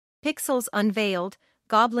Pixels Unveiled,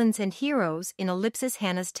 Goblins and Heroes in Ellipsis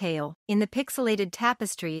Hana's Tale. In the pixelated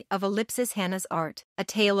tapestry of Ellipsis Hana's art, a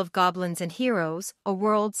tale of goblins and heroes, a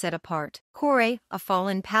world set apart. Kore, a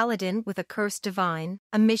fallen paladin with a curse divine,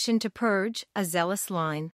 a mission to purge, a zealous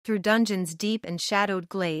line. Through dungeons deep and shadowed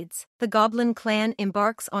glades, the goblin clan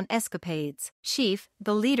embarks on escapades. Chief,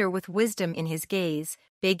 the leader with wisdom in his gaze,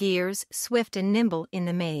 big ears, swift and nimble in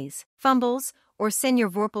the maze. Fumbles, or Senor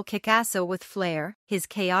Vorpal Kick'asso with flair, his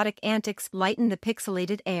chaotic antics lighten the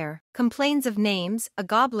pixelated air. Complains of names, a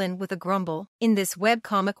goblin with a grumble. In this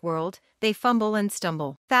webcomic world, they fumble and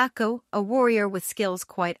stumble. Thaco, a warrior with skills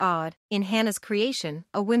quite odd. In Hana's creation,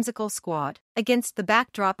 a whimsical squad. Against the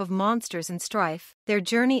backdrop of monsters and strife, their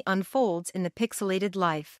journey unfolds in the pixelated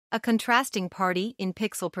life. A contrasting party in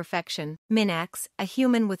pixel perfection. Minax, a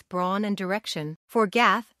human with brawn and direction.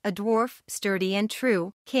 Forgath, a dwarf, sturdy and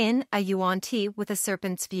true. Kin, a yuan-ti with a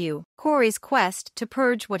serpent's view. Kore's quest to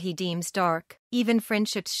purge what he deems dark. Even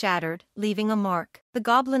friendships shattered, leaving a mark. The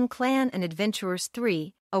Goblin Clan and Adventurers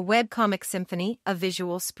 3, a webcomic symphony, a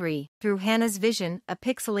visual spree. Through Hana's vision, a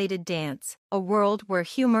pixelated dance, a world where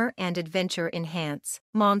humor and adventure enhance.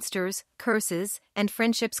 Monsters, curses, and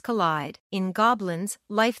friendships collide. In Goblins,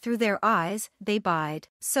 life through their eyes, they bide.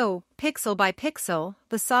 So, pixel by pixel,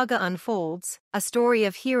 the saga unfolds, a story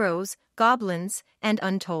of heroes, goblins, and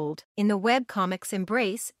untold. In the webcomic's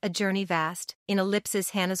embrace, a journey vast. In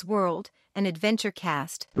Ellipsis Hana's world, an adventure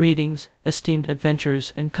cast. Greetings, esteemed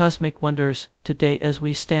adventurers and cosmic wonders. Today, as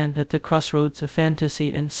we stand at the crossroads of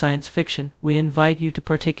fantasy and science fiction, we invite you to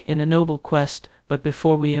partake in a noble quest. But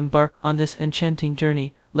before we embark on this enchanting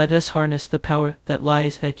journey, let us harness the power that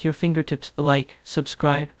lies at your fingertips. The like,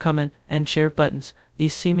 subscribe, comment, and share buttons.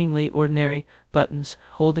 These seemingly ordinary buttons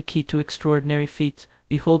hold the key to extraordinary feats.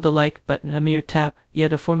 Behold the like button, a mere tap,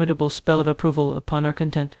 yet a formidable spell of approval upon our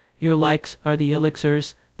content. Your likes are the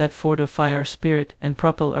elixirs that fortify our spirit and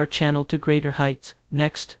propel our channel to greater heights.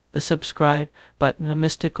 Next, the subscribe button, a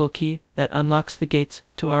mystical key that unlocks the gates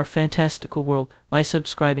to our fantastical world. By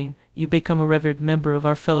subscribing, you become a revered member of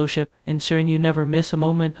our fellowship, ensuring you never miss a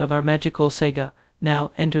moment of our magical saga.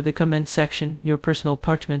 Now enter the comment section, your personal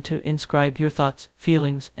parchment to inscribe your thoughts,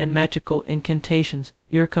 feelings, and magical incantations.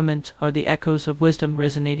 Your comments are the echoes of wisdom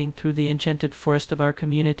resonating through the enchanted forest of our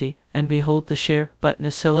community. And behold the share button,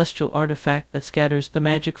 a celestial artifact that scatters the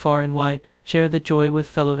magic far and wide. Share the joy with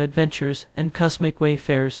fellow adventurers and cosmic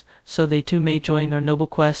wayfarers, so they too may join our noble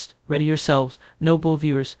quest. Ready yourselves, noble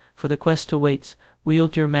viewers, for the quest awaits.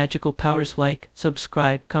 Wield your magical powers, like,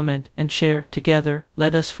 subscribe, comment, and share. Together,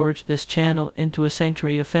 let us forge this channel into a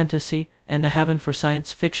sanctuary of fantasy and a haven for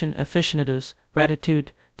science fiction aficionados.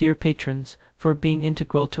 Gratitude, dear patrons, for being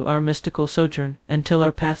integral to our mystical sojourn. Until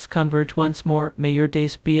our paths converge once more, may your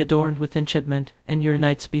days be adorned with enchantment and your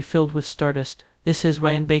nights be filled with stardust. This is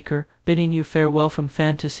Ryan Baker, bidding you farewell from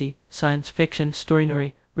fantasy, science fiction,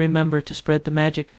 storynory. Remember to spread the magic,